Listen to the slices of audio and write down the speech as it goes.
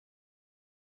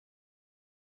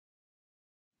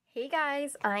Hey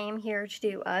guys, I am here to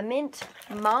do a Mint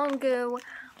Mongo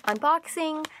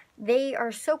unboxing. They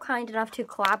are so kind enough to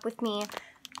collab with me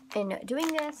in doing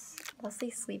this.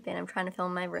 Leslie's sleeping. I'm trying to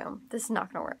film my room. This is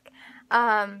not going to work.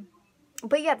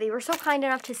 But yeah, they were so kind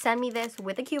enough to send me this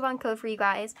with a coupon code for you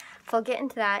guys. So I'll get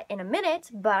into that in a minute,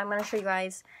 but I'm going to show you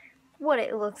guys what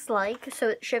it looks like. So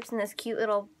it ships in this cute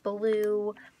little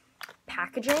blue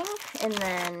packaging. And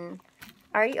then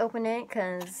I already opened it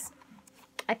because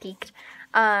I peeked.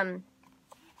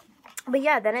 But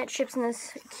yeah, then it ships in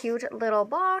this cute little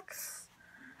box,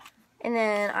 and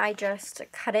then I just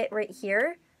cut it right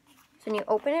here. So then you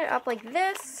open it up like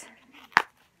this,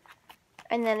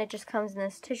 and then it just comes in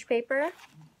this tissue paper.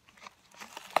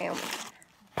 And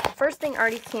first thing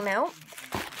already came out.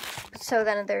 So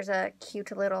then there's a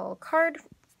cute little card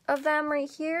of them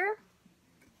right here.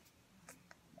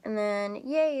 And then,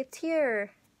 yay, it's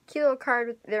here. Cute little card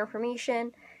with their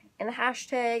information and the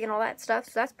hashtag and all that stuff.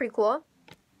 So that's pretty cool.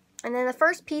 And then the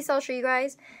first piece I'll show you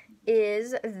guys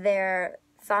is their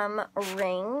thumb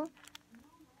ring.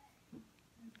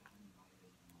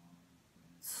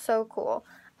 So cool.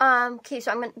 Okay,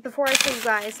 so before I show you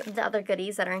guys the other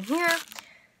goodies that are in here,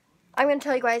 I'm going to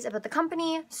tell you guys about the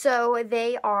company. So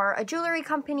they are a jewelry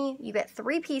company. You get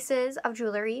 3 pieces of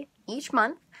jewelry each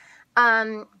month.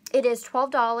 It is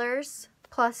 $12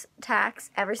 plus tax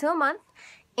every single month.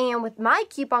 And with my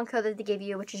coupon code that they give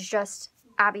you, which is just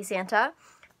Abby Santa,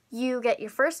 you get your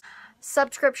first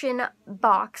subscription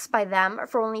box by them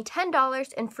for only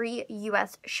 $10 and free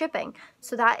US shipping.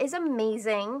 So that is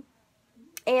amazing.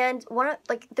 And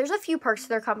there's a few perks to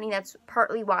their company. That's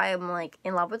partly why I'm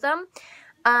in love with them.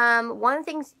 One of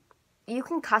the things, you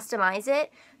can customize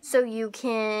it. So you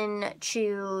can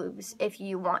choose if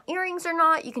you want earrings or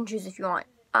not. You can choose if you want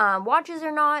watches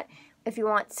or not. If you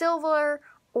want silver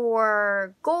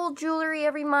or gold jewelry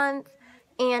every month.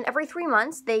 And every 3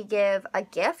 months, they give a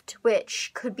gift,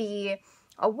 which could be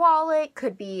a wallet,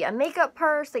 could be a makeup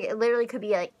purse. It literally could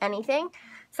be anything.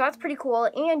 So that's pretty cool.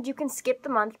 And you can skip the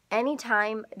month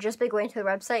anytime just by going to the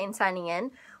website and signing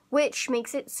in, which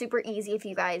makes it super easy if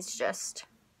you guys just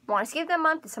want to skip the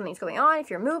month, if something's going on, if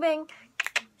you're moving.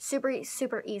 Super,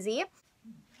 super easy.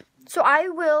 So I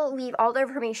will leave all their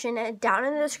information down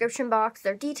in the description box,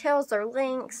 their details, their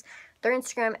links, their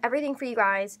Instagram, everything for you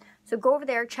guys. So go over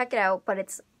there, check it out. But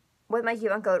it's, with my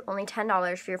coupon code, only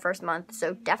 $10 for your first month.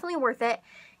 So definitely worth it.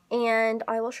 And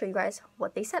I will show you guys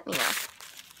what they sent me now.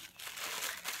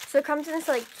 So it comes in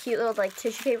this cute little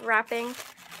tissue paper wrapping.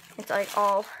 It's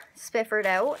all spiffered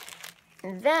out.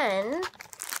 And then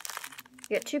you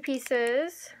get 2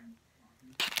 pieces.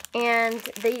 And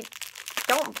they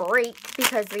don't break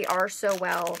because they are so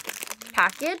well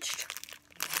packaged.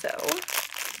 So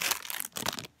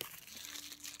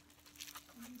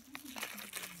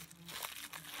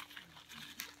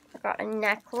got a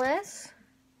necklace.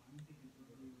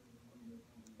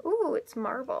 Ooh, it's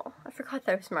marble. I forgot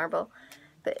that it was marble.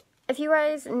 But if you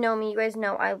guys know me, you guys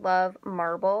know I love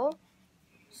marble.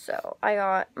 So I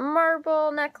got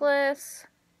marble necklace,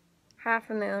 half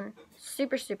a moon.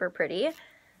 Super, super pretty.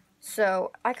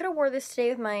 So I could have wore this today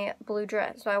with my blue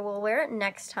dress. So I will wear it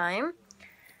next time.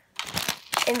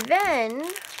 And then,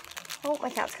 oh, my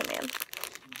cat's coming in.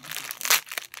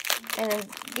 And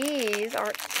these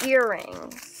are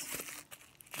earrings.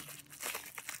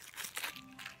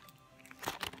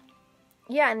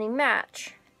 Yeah, and they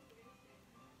match.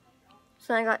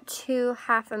 So I got 2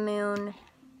 half a moon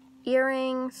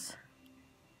earrings.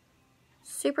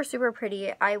 Super, super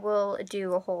pretty. I will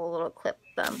do a whole little clip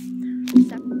of them.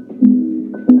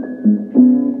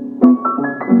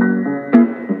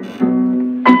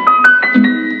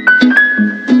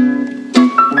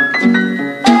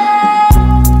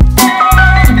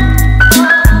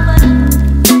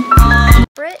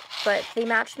 But they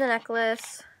match the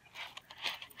necklace.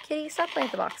 Kitty, stop playing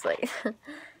with the box light. But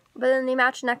then they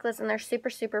match the necklace and they're super,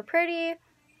 super pretty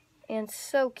and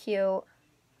so cute.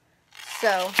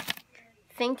 So,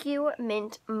 thank you,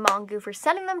 Mint Mongo, for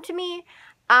sending them to me.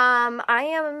 I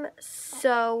am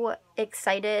so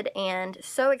excited and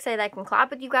so excited I can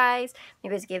collab with you guys. You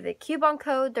guys gave the coupon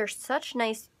code. They're such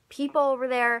nice people over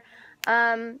there.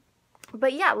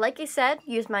 But yeah, like I said,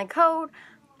 use my code.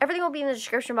 Everything will be in the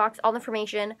description box, all the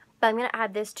information. But I'm going to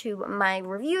add this to my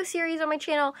review series on my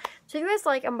channel. So if you guys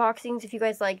like unboxings, if you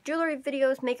guys like jewelry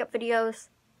videos, makeup videos,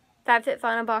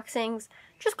 FabFitFun unboxings,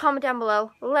 just comment down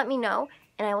below. Let me know.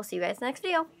 And I will see you guys in the next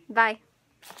video. Bye.